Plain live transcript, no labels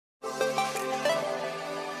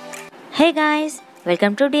Hey guys,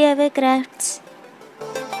 welcome to DIY Crafts.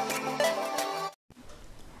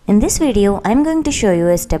 In this video, I'm going to show you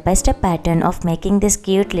a step-by-step pattern of making this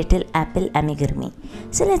cute little apple amigurumi.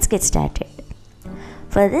 So let's get started.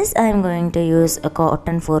 For this, I'm going to use a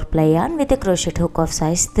cotton 4-ply yarn with a crochet hook of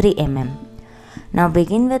size 3 mm. Now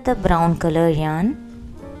begin with a brown color yarn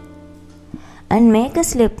and make a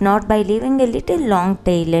slip knot by leaving a little long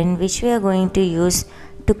tail end which we are going to use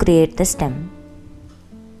to create the stem.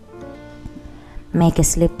 Make a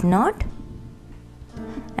slip knot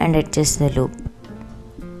and adjust the loop.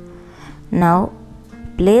 Now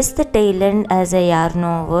place the tail end as a yarn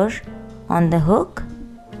over on the hook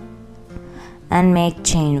and make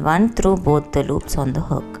chain 1 through both the loops on the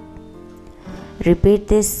hook. Repeat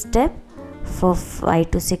this step for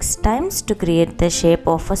 5 to 6 times to create the shape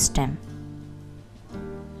of a stem.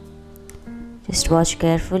 Just watch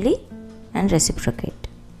carefully and reciprocate.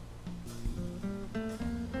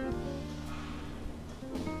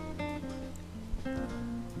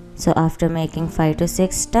 So after making 5 to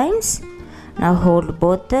 6 times, now hold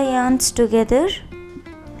both the yarns together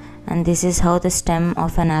and this is how the stem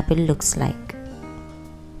of an apple looks like.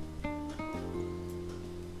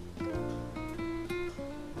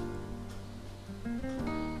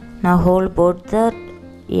 Now hold both the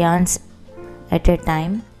yarns at a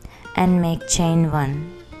time and make chain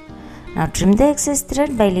 1. Now trim the excess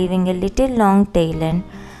thread by leaving a little long tail end,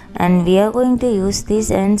 and we are going to use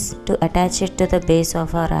these ends to attach it to the base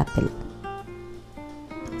of our apple.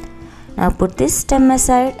 Now put this stem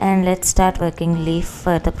aside and let's start working leaf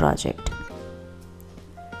for the project.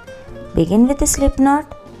 Begin with a slip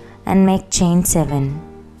knot and make chain 7.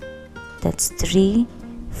 That's 3,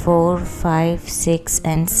 4, 5, 6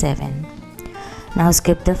 and 7. Now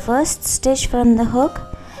skip the first stitch from the hook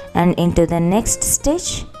and into the next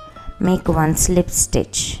stitch make 1 slip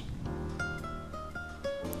stitch.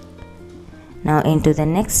 Now into the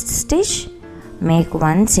next stitch make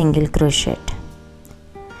 1 single crochet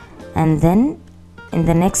and then in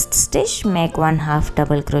the next stitch make 1 half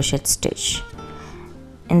double crochet stitch.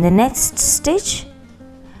 In the next stitch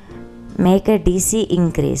make a DC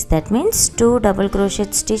increase, that means 2 double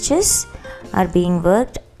crochet stitches are being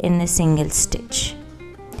worked in a single stitch.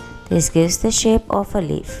 This gives the shape of a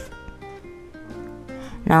leaf.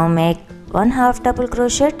 Now make 1 half double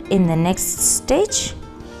crochet in the next stitch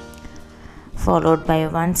followed by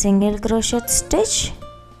 1 single crochet stitch,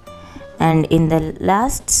 and in the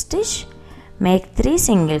last stitch make 3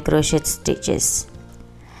 single crochet stitches,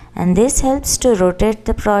 and this helps to rotate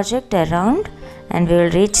the project around and we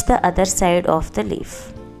will reach the other side of the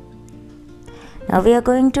leaf. Now we are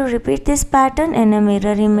going to repeat this pattern in a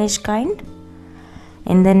mirror image kind.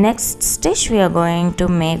 In the next stitch we are going to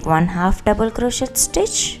make 1 half double crochet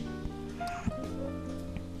stitch,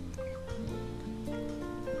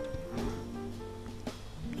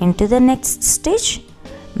 into the next stitch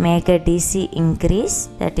make a DC increase,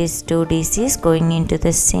 that is 2 DCs going into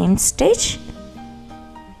the same stitch.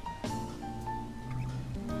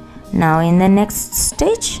 Now in the next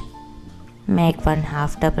stitch make 1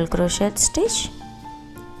 half double crochet stitch,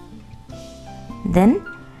 then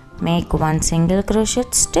make 1 single crochet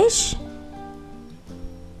stitch.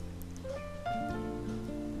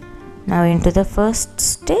 Now into the first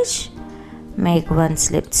stitch make 1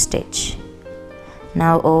 slip stitch.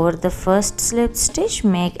 Now over the first slip stitch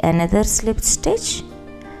make another slip stitch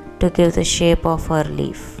to give the shape of our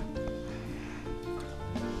leaf.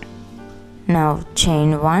 Now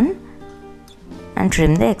chain 1 and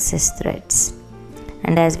trim the excess threads,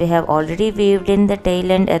 and as we have already weaved in the tail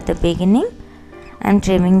end at the beginning, I am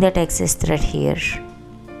trimming that excess thread here.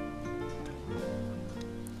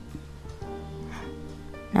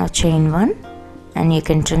 Now chain 1 and you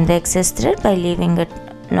can trim the excess thread by leaving a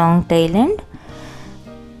long tail end,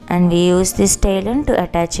 and we use this tail end to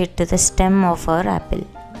attach it to the stem of our apple.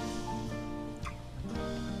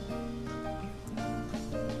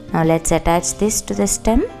 Now let's attach this to the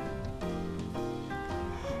stem.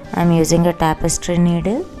 I am using a tapestry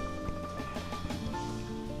needle.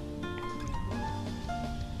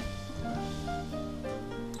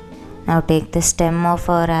 Now take the stem of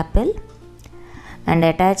our apple and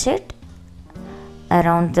attach it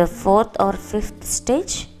around the 4th or 5th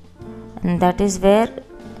stitch, and that is where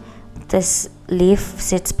this leaf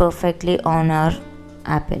sits perfectly on our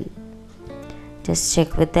apple. Just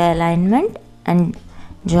check with the alignment and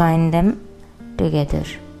join them together.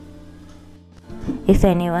 If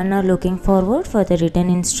anyone are looking forward for the written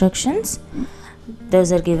instructions,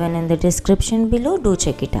 those are given in the description below. Do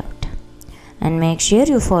check it out and make sure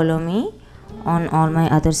you follow me on all my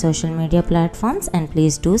other social media platforms, and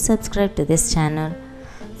please do subscribe to this channel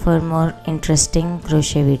for more interesting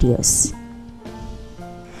crochet videos.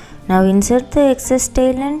 Now insert the excess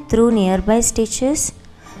tail end through nearby stitches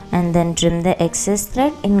and then trim the excess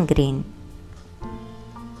thread in green.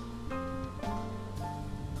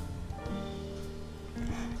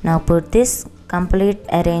 Now put this complete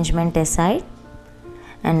arrangement aside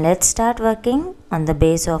and let's start working on the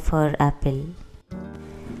base of our apple.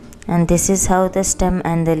 And this is how the stem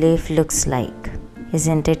and the leaf looks like.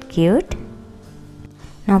 Isn't it cute?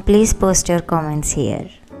 Now please post your comments here.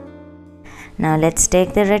 Now let's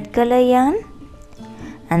take the red color yarn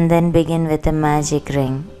and then begin with a magic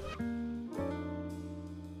ring.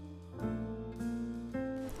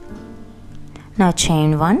 Now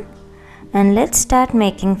chain 1 and let's start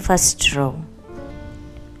making first row.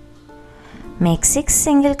 Make 6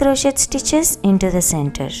 single crochet stitches into the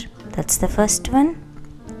center. That's the first one.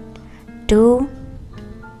 2,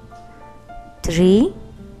 3,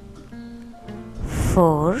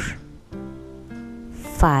 4,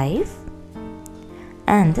 5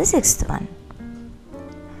 and the 6th one.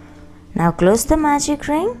 Now close the magic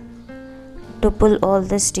ring to pull all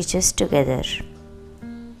the stitches together.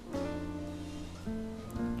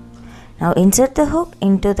 Now insert the hook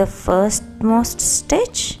into the firstmost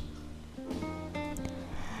stitch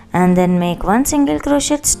and then make 1 single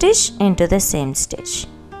crochet stitch into the same stitch.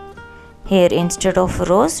 Here instead of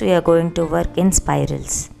rows we are going to work in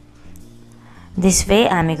spirals. This way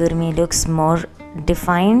amigurumi looks more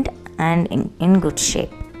defined and in good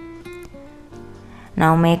shape.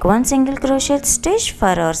 Now make 1 single crochet stitch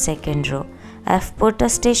for our second row. I have put a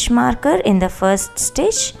stitch marker in the first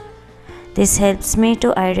stitch. This helps me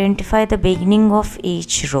to identify the beginning of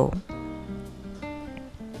each row.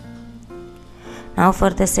 Now for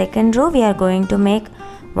the second row we are going to make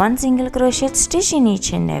 1 single crochet stitch in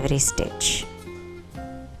each and every stitch.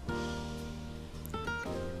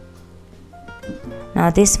 Now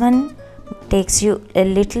this one takes you a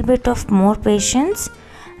little bit of more patience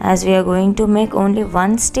as we are going to make only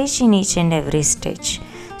 1 stitch in each and every stitch.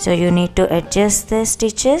 So you need to adjust the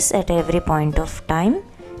stitches at every point of time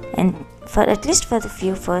and for at least for the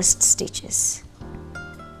few first stitches.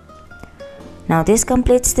 Now this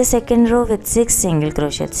completes the second row with 6 single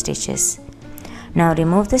crochet stitches. Now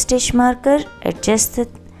remove the stitch marker, adjust the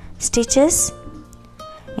stitches,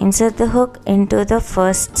 insert the hook into the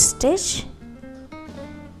first stitch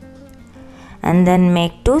and then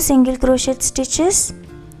make 2 single crochet stitches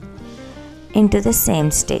into the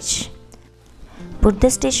same stitch. Put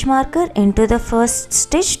the stitch marker into the first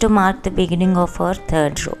stitch to mark the beginning of our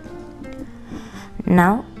third row.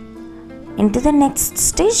 Now into the next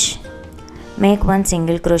stitch make 1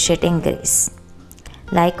 single crochet increase.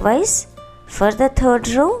 Likewise for the third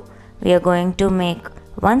row we are going to make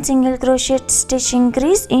 1 single crochet stitch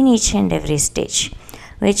increase in each and every stitch,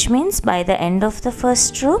 which means by the end of the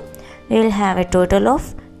first row we will have a total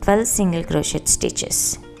of 12 single crochet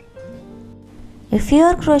stitches. If you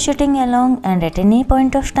are crocheting along and at any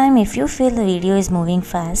point of time if you feel the video is moving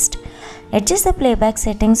fast, adjust the playback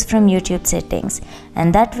settings from YouTube settings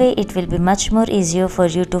and that way it will be much more easier for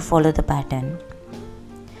you to follow the pattern.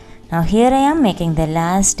 Now here I am making the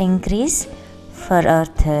last increase for our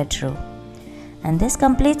third row and this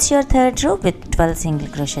completes your third row with 12 single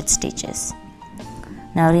crochet stitches.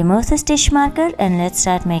 Now remove the stitch marker and let's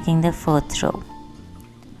start making the fourth row.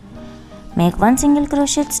 Make 1 single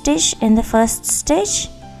crochet stitch in the first stitch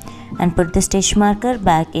and put the stitch marker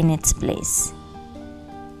back in its place.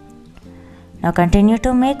 Now continue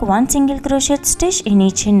to make 1 single crochet stitch in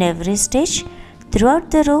each and every stitch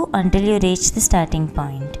throughout the row until you reach the starting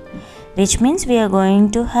point, which means we are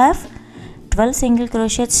going to have 12 single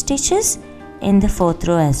crochet stitches in the fourth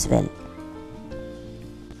row as well.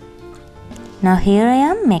 Now here I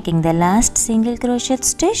am making the last single crochet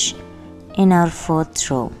stitch in our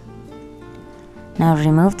fourth row. Now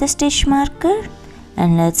remove the stitch marker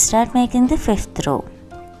and let's start making the fifth row.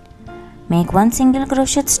 Make 1 single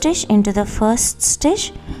crochet stitch into the first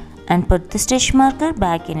stitch and put the stitch marker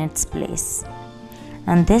back in its place.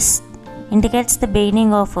 And this indicates the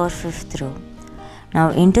beginning of our fifth row.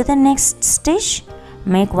 Now into the next stitch,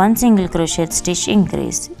 make 1 single crochet stitch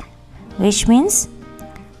increase, which means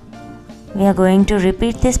we are going to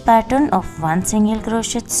repeat this pattern of 1 single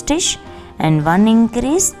crochet stitch and 1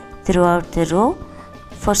 increase throughout the row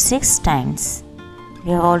for 6 times.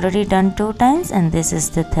 We have already done 2 times and this is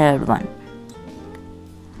the third one.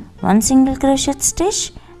 1 single crochet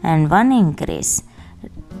stitch and 1 increase.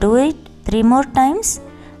 Do it 3 more times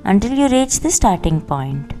until you reach the starting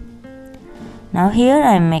point. Now here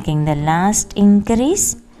I am making the last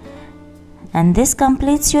increase and this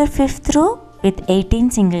completes your fifth row with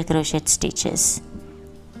 18 single crochet stitches.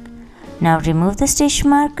 Now remove the stitch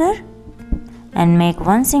marker and make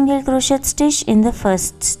one single crochet stitch in the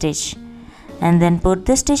first stitch, and then put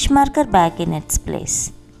the stitch marker back in its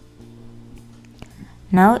place.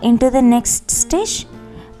 Now into the next stitch,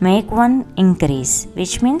 make one increase,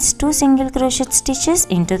 which means 2 single crochet stitches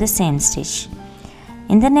into the same stitch.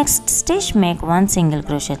 In the next stitch, make one single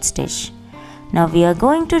crochet stitch. Now we are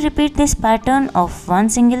going to repeat this pattern of one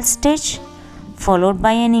single stitch followed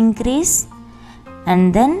by an increase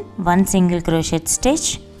and then one single crochet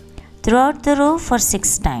stitch throughout the row for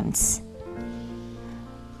 6 times.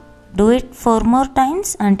 Do it 4 more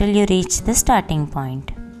times until you reach the starting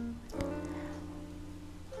point.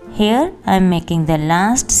 Here I am making the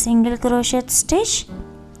last single crochet stitch,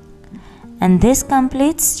 and this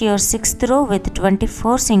completes your 6th row with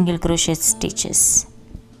 24 single crochet stitches.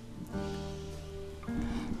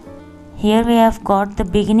 Here we have got the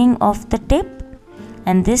beginning of the tip,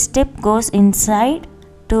 and this tip goes inside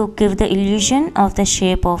to give the illusion of the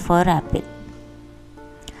shape of our apple.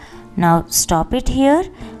 Now stop it here,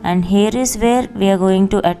 and here is where we are going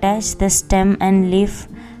to attach the stem and leaf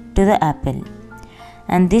to the apple.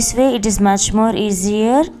 And this way it is much more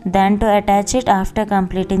easier than to attach it after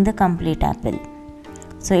completing the complete apple.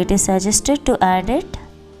 So it is suggested to add it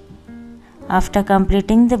after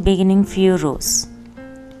completing the beginning few rows.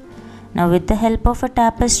 Now with the help of a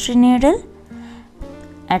tapestry needle,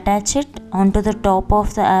 attach it onto the top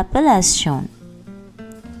of the apple as shown.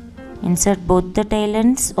 Insert both the tail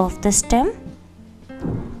ends of the stem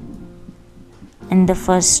in the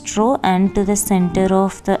first row and to the center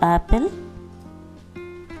of the apple,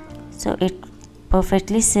 so it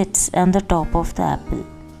perfectly sits on the top of the apple.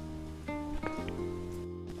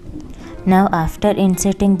 Now after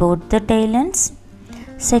inserting both the tail ends,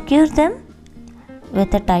 secure them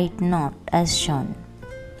with a tight knot as shown.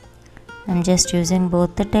 I am just using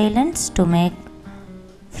both the tail ends to make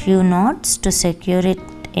few knots to secure it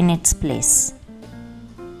in its place.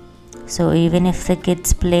 So even if the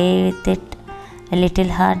kids play with it a little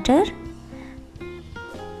harder,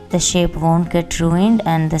 the shape won't get ruined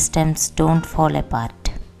and the stems don't fall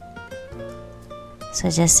apart. So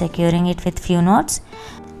just securing it with few knots,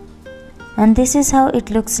 and this is how it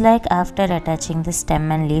looks like after attaching the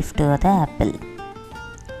stem and leaf to the apple.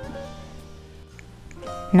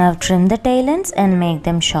 Now trim the tail ends and make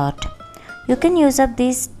them short. You can use up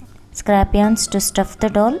these scrap yarns to stuff the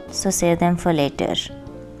doll, so save them for later.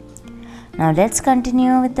 Now let's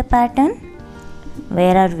continue with the pattern.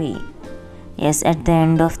 Where are we? Yes, at the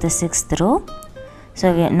end of the 6th row.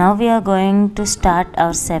 So now we are going to start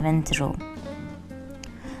our 7th row.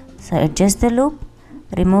 So adjust the loop,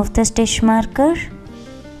 remove the stitch marker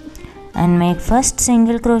and make first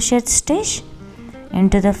single crochet stitch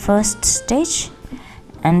into the first stitch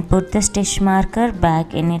and put the stitch marker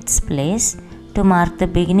back in its place to mark the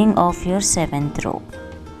beginning of your 7th row.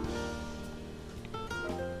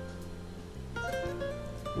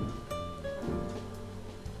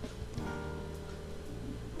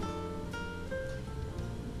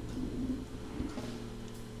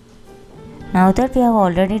 Now that we have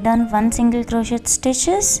already done one single crochet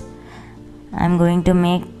stitches, I am going to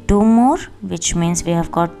make 2 more, which means we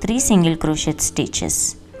have got 3 single crochet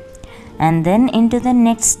stitches. And then into the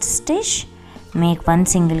next stitch, make 1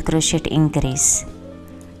 single crochet increase.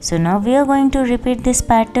 So now we are going to repeat this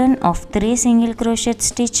pattern of 3 single crochet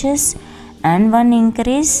stitches and 1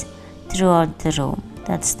 increase throughout the row.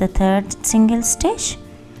 That's the 3rd single stitch,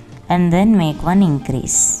 and then make 1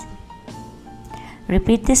 increase.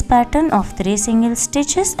 Repeat this pattern of 3 single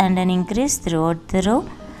stitches and an increase throughout the row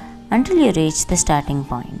until you reach the starting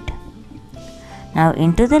point. Now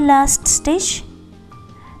into the last stitch,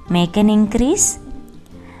 make an increase,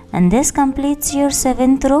 and this completes your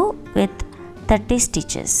 7th row with 30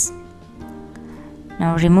 stitches.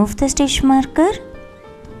 Now remove the stitch marker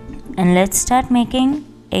and let's start making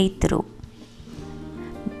 8th row.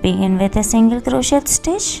 Begin with a single crochet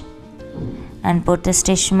stitch and put the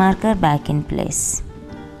stitch marker back in place.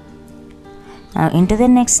 Now into the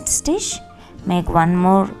next stitch, make 1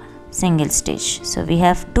 more single stitch. So we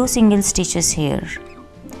have 2 single stitches here.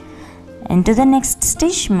 Into the next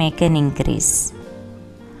stitch, make an increase.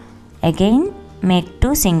 Again make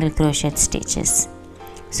 2 single crochet stitches.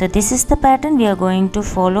 So this is the pattern we are going to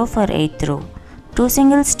follow for 8th row. 2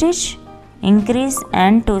 single stitch, increase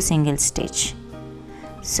and 2 single stitch.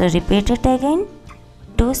 So repeat it again.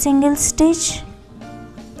 2 single stitch,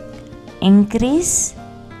 increase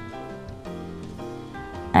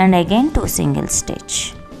and again 2 single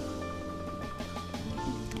stitch,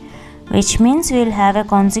 which means we will have a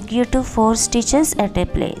consecutive 4 stitches at a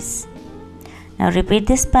place. Now repeat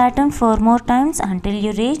this pattern 4 more times until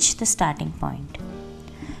you reach the starting point.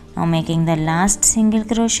 Now making the last single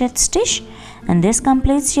crochet stitch, and this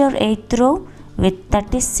completes your 8th row with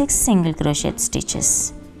 36 single crochet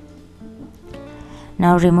stitches.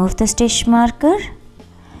 Now remove the stitch marker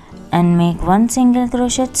and make one single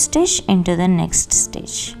crochet stitch into the next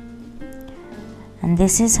stitch. And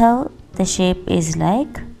this is how the shape is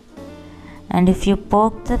like. And if you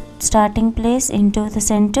poke the starting place into the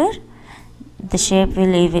center, the shape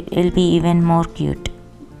will be even more cute.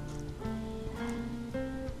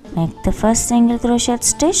 Make the first single crochet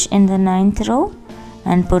stitch in the 9th row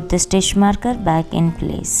and put the stitch marker back in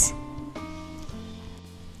place.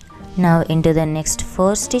 Now into the next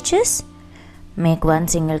 4 stitches, make one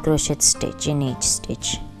single crochet stitch in each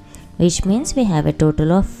stitch, which means we have a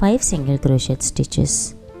total of 5 single crochet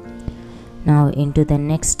stitches. Now into the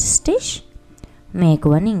next stitch, make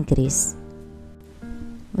one increase,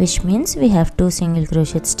 which means we have 2 single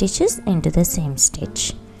crochet stitches into the same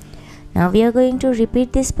stitch. Now we are going to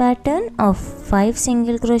repeat this pattern of 5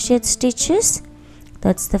 single crochet stitches.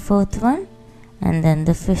 That's the 4th one, and then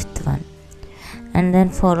the 5th one, and then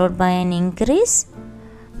followed by an increase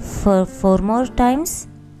for 4 more times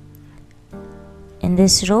in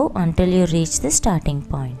this row until you reach the starting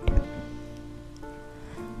point.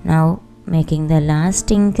 Now making the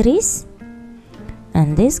last increase,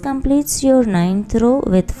 and this completes your 9th row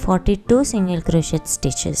with 42 single crochet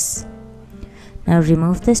stitches. Now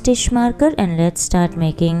remove the stitch marker and let's start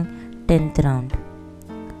making 10th round.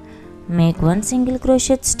 Make one single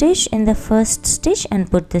crochet stitch in the first stitch and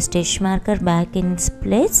put the stitch marker back in its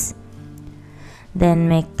place. Then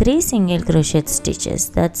make 3 single crochet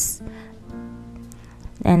stitches,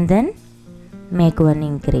 and then make one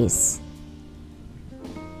increase.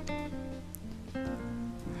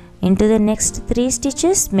 Into the next 3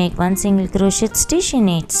 stitches, make one single crochet stitch in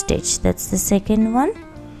each stitch. That's the 2nd one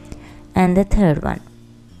and the 3rd one.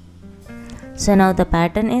 So now the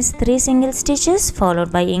pattern is 3 single stitches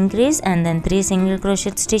followed by increase and then 3 single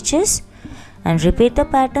crochet stitches, and repeat the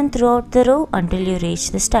pattern throughout the row until you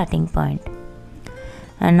reach the starting point.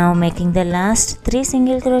 And now making the last 3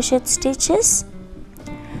 single crochet stitches,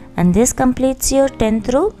 and this completes your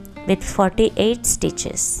 10th row with 48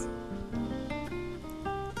 stitches.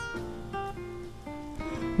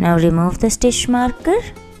 Now remove the stitch marker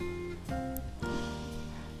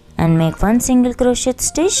and make one single crochet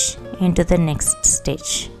stitch into the next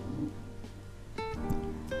stitch.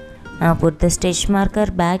 Now put the stitch marker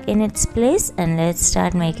back in its place and let's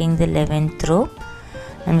start making the 11th row,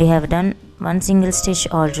 and we have done one single stitch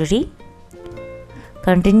already.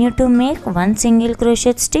 Continue to make one single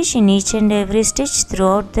crochet stitch in each and every stitch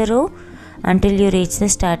throughout the row until you reach the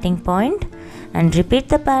starting point, and repeat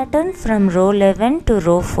the pattern from row 11 to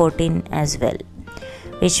row 14 as well,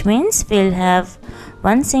 which means we'll have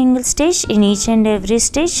one single stitch in each and every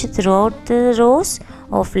stitch throughout the rows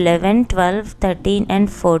of 11, 12, 13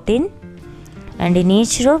 and 14, and in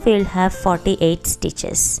each row we'll have 48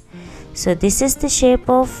 stitches. So this is the shape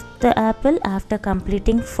of the apple after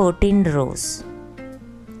completing 14 rows.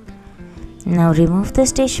 Now remove the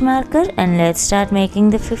stitch marker and let's start making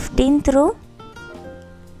the 15th row.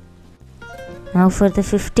 Now for the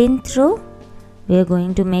 15th row, we are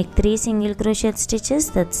going to make 3 single crochet stitches.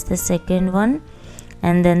 That's the 2nd one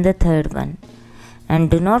and then the 3rd one. And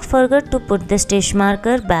do not forget to put the stitch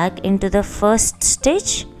marker back into the first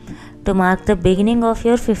stitch to mark the beginning of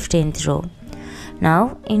your 15th row.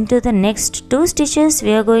 Now into the next 2 stitches,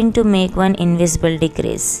 we are going to make one invisible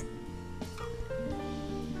decrease.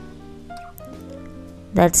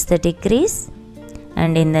 That's the decrease,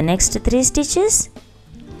 and in the next 3 stitches,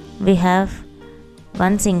 we have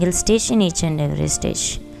one single stitch in each and every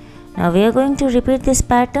stitch. Now we are going to repeat this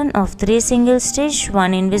pattern of 3 single stitch,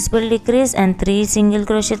 1 invisible decrease and 3 single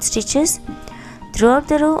crochet stitches throughout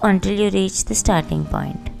the row until you reach the starting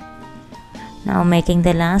point. Now making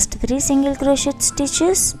the last 3 single crochet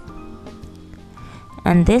stitches,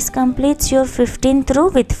 and this completes your 15th row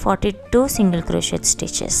with 42 single crochet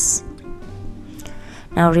stitches.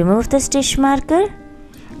 Now remove the stitch marker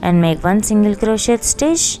and make one single crochet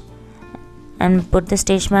stitch and put the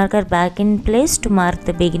stitch marker back in place to mark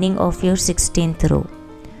the beginning of your 16th row.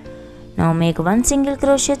 Now make one single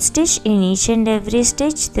crochet stitch in each and every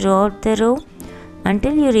stitch throughout the row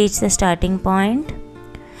until you reach the starting point,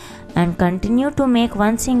 and continue to make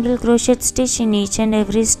one single crochet stitch in each and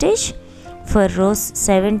every stitch for rows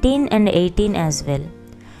 17 and 18 as well.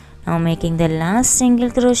 Now making the last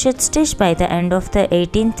single crochet stitch by the end of the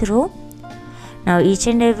 18th row. Now each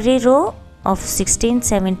and every row of 16,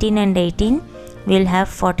 17 and 18 will have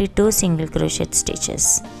 42 single crochet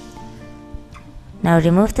stitches. Now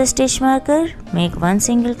remove the stitch marker, make one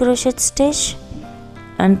single crochet stitch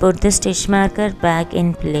and put the stitch marker back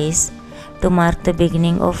in place to mark the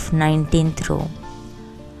beginning of 19th row.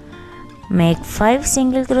 Make 5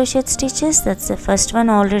 single crochet stitches. That's the first one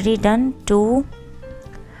already done. 2,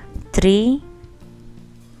 3,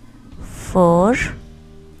 4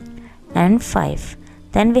 and 5.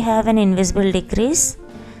 Then we have an invisible decrease.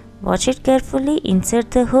 Watch it carefully.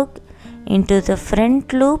 Insert the hook into the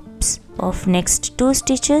front loops of next 2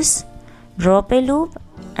 stitches, drop a loop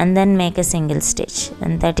and then make a single stitch,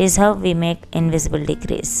 and that is how we make invisible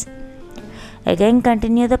decrease. Again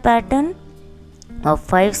continue the pattern of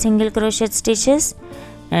 5 single crochet stitches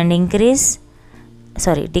and decrease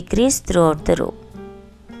throughout the row.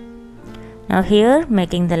 Now here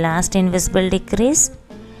making the last invisible decrease,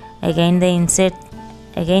 again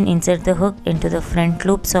insert the hook into the front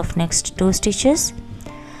loops of next 2 stitches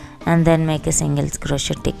and then make a single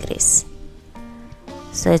crochet decrease.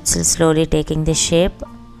 So it's slowly taking the shape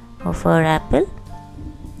of our apple.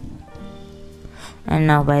 And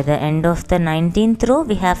now by the end of the 19th row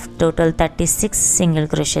we have total 36 single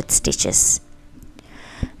crochet stitches.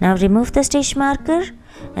 Now remove the stitch marker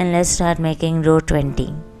and let's start making row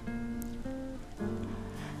 20.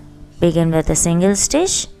 Begin with a single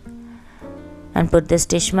stitch and put the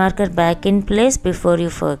stitch marker back in place before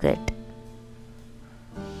you forget.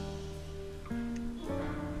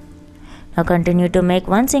 Now continue to make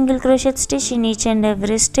 1 single crochet stitch in each and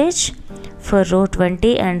every stitch for row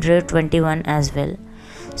 20 and row 21 as well.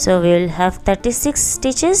 So we will have 36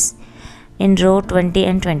 stitches in row 20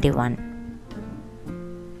 and 21.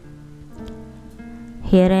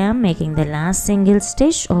 Here I am making the last single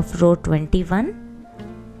stitch of row 21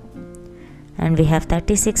 and we have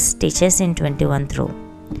 36 stitches in 21th row.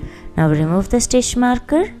 Now remove the stitch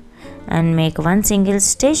marker and make 1 single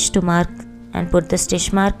stitch to mark and put the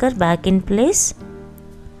stitch marker back in place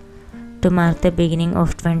to mark the beginning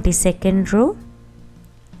of 22nd row.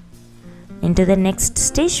 Into the next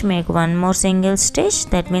stitch make 1 more single stitch,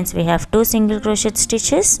 that means we have 2 single crochet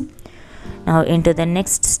stitches. Now into the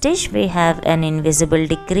next stitch we have an invisible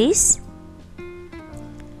decrease.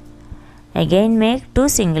 Again make 2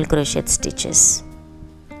 single crochet stitches.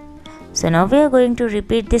 So now we are going to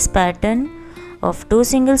repeat this pattern of 2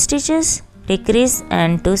 single stitches, decrease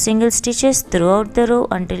and 2 single stitches throughout the row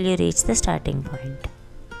until you reach the starting point.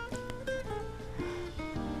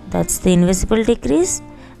 That's the invisible decrease.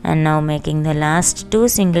 And now making the last 2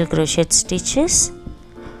 single crochet stitches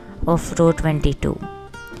of row 22.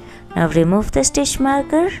 Now remove the stitch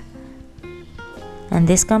marker and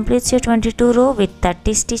this completes your 22 row with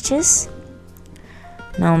 30 stitches.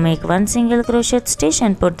 Now make 1 single crochet stitch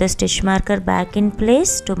and put the stitch marker back in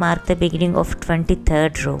place to mark the beginning of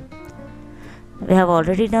 23rd row. We have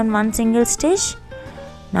already done 1 single stitch.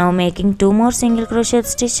 Now making 2 more single crochet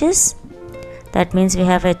stitches. That means we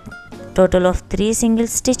have a total of 3 single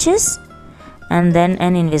stitches and then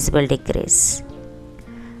an invisible decrease.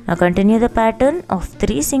 Now continue the pattern of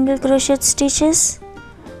 3 single crochet stitches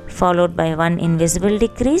followed by 1 invisible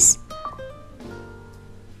decrease.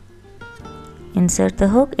 Insert the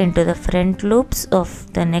hook into the front loops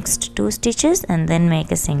of the next 2 stitches and then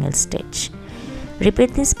make a single stitch.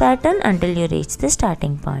 Repeat this pattern until you reach the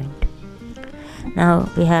starting point. Now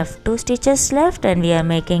we have 2 stitches left and we are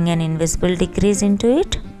making an invisible decrease into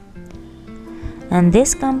it. And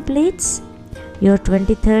this completes your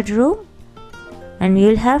 23rd row and you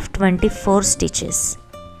will have 24 stitches.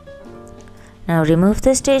 Now remove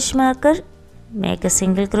the stitch marker, make a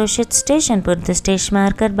single crochet stitch and put the stitch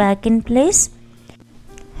marker back in place.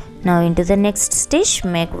 Now into the next stitch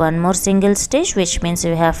make 1 more single stitch, which means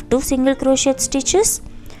you have 2 single crochet stitches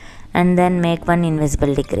and then make 1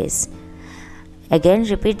 invisible decrease. Again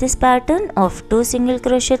repeat this pattern of 2 single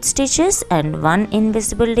crochet stitches and 1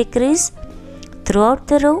 invisible decrease throughout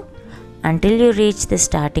the row until you reach the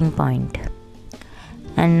starting point.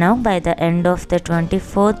 And now by the end of the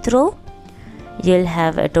 24th row you'll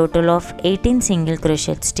have a total of 18 single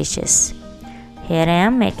crochet stitches. Here I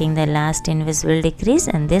am making the last invisible decrease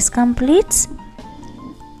and this completes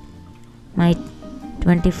my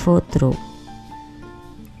 24th row.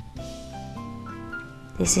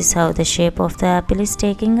 This is how the shape of the apple is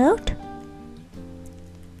taking out.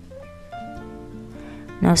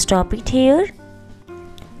 Now stop it here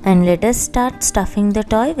and let us start stuffing the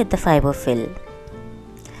toy with the fiber fill.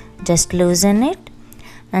 Just loosen it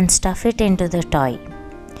and stuff it into the toy.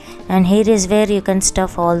 And here is where you can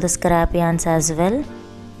stuff all the scrap yarns as well.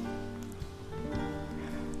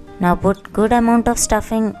 Now put good amount of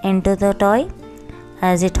stuffing into the toy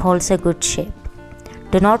as it holds a good shape.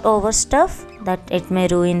 Do not overstuff, that it may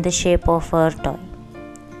ruin the shape of our toy.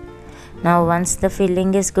 Now once the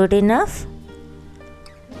filling is good enough,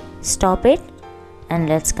 stop it and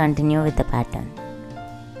let's continue with the pattern.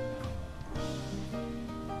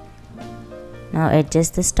 Now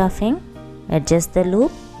adjust the stuffing, adjust the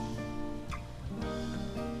loop,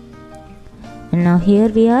 and now here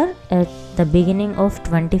we are at the beginning of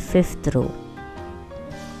 25th row.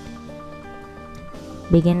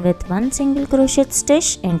 Begin with one single crochet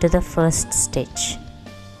stitch into the first stitch.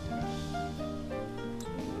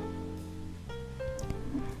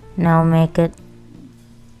 Now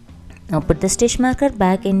put the stitch marker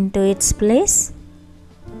back into its place.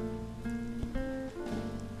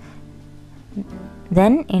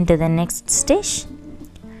 Then into the next stitch,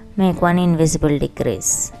 make one invisible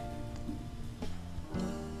decrease.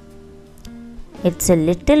 It's a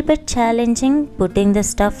little bit challenging putting the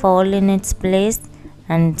stuff all in its place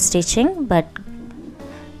and stitching, but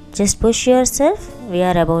just push yourself, we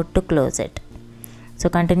are about to close it. So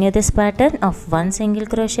continue this pattern of one single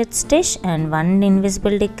crochet stitch and one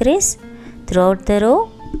invisible decrease throughout the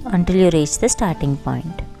row until you reach the starting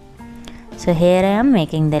point. So here I am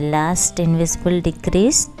making the last invisible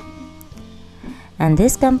decrease, and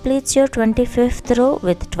this completes your 25th row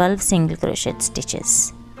with 12 single crochet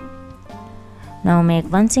stitches. Now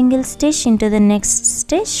make one single stitch into the next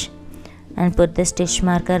stitch and put the stitch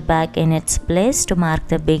marker back in its place to mark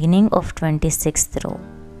the beginning of 26th row.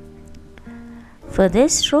 For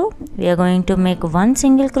this row, we are going to make one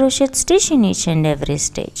single crochet stitch in each and every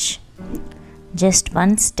stitch. Just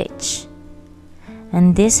one stitch.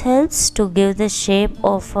 And this helps to give the shape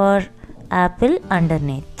of our apple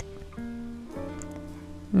underneath.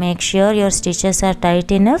 Make sure your stitches are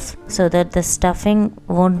tight enough so that the stuffing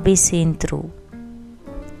won't be seen through.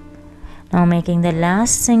 Now making the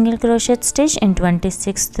last single crochet stitch in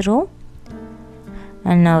 26th row,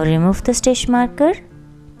 and now remove the stitch marker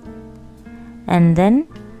and then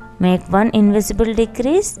make one invisible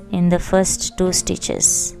decrease in the first two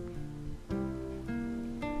stitches.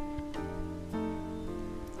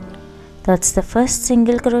 That's the first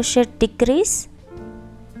single crochet decrease.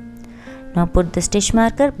 Now put the stitch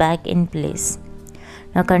marker back in place.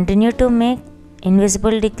 Now continue to make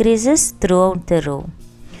invisible decreases throughout the row,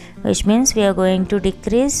 which means we are going to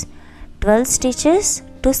decrease 12 stitches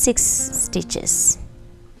to 6 stitches.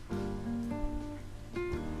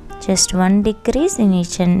 Just one decrease in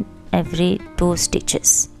each and every 2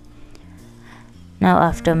 stitches. Now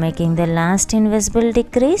after making the last invisible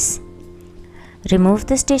decrease, remove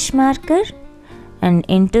the stitch marker and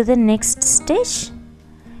into the next stitch,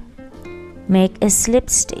 make a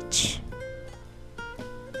slip stitch.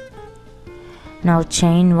 Now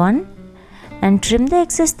chain 1 and trim the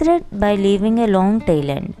excess thread by leaving a long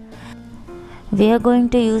tail end. We are going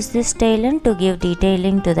to use this tail end to give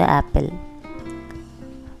detailing to the apple.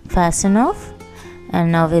 Fasten off,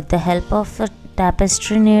 and now with the help of a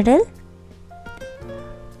tapestry needle,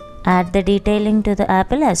 add the detailing to the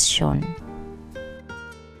apple as shown.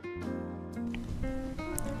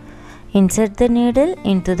 Insert the needle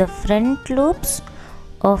into the front loops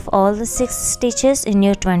of all the 6 stitches in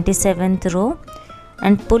your 27th row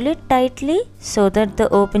and pull it tightly so that the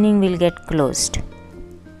opening will get closed.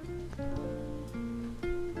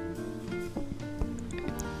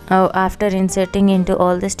 Now after inserting into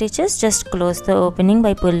all the stitches, just close the opening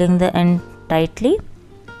by pulling the end tightly.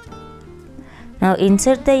 Now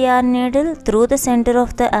insert the yarn needle through the center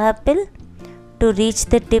of the apple to reach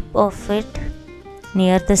the tip of it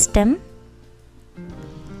near the stem,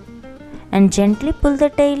 and gently pull the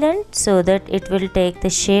tail end so that it will take the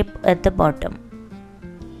shape at the bottom.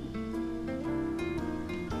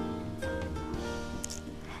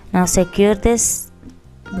 Now secure this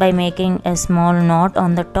by making a small knot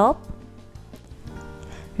on the top.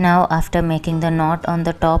 Now after making the knot on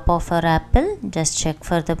the top of our apple, just check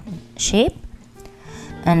for the shape,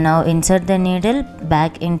 and now insert the needle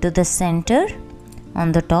back into the center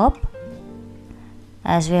on the top,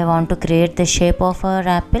 as we want to create the shape of our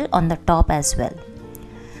apple on the top as well.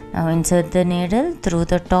 Now insert the needle through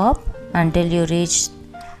the top until you reach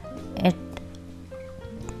it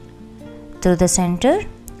through the center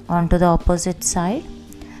onto the opposite side.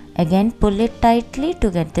 Again pull it tightly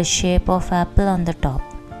to get the shape of apple on the top.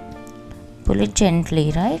 Pull it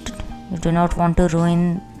gently, right? You do not want to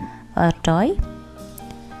ruin our toy.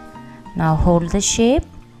 Now hold the shape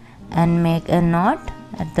and make a knot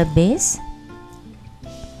at the base,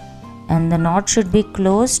 and the knot should be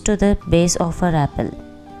close to the base of our apple.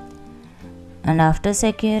 And after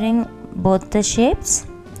securing both the shapes,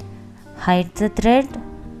 hide the thread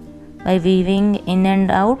by weaving in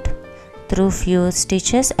and out through few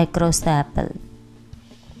stitches across the apple.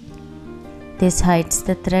 This hides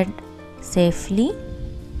the thread safely.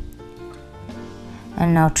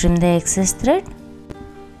 And now trim the excess thread.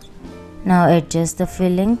 Now adjust the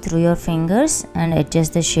filling through your fingers and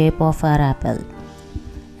adjust the shape of our apple.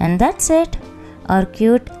 And that's it. Our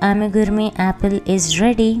cute amigurumi apple is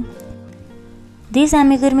ready. These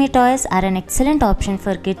amigurumi toys are an excellent option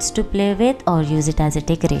for kids to play with or use it as a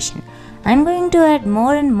decoration. I'm going to add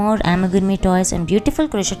more and more amigurumi toys and beautiful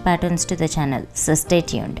crochet patterns to the channel, so stay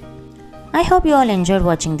tuned. I hope you all enjoyed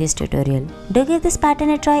watching this tutorial. Do give this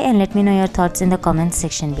pattern a try and let me know your thoughts in the comments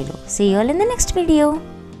section below. See you all in the next video.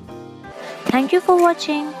 Thank you for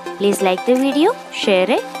watching. Please like the video, share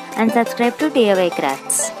it and subscribe to DIY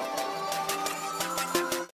Crafts.